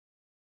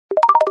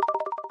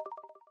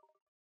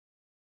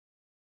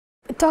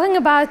Talking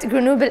about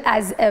Grenoble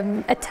as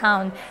a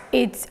town,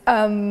 it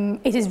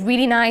is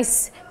really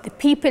nice. The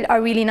people are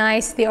really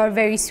nice. They are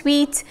very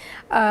sweet.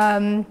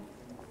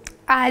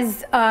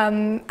 As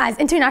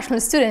international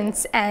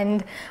students,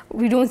 and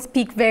we don't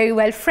speak very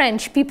well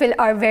French, people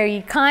are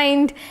very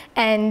kind,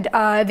 and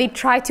they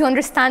try to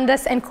understand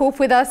us and cope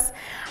with us.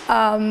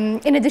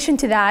 In addition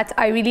to that,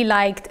 I really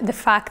liked the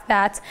fact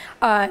that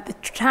the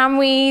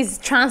tramways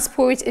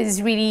transport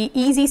is really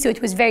easy, so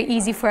it was very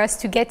easy for us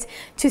to get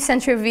to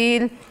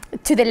Centreville,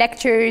 to the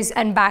lectures,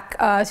 and back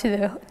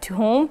to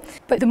home.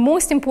 But the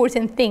most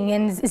important thing,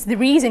 and is the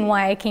reason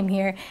why I came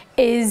here,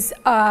 is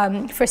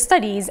for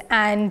studies,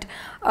 and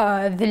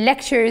the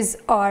lectures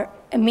are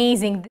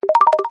amazing.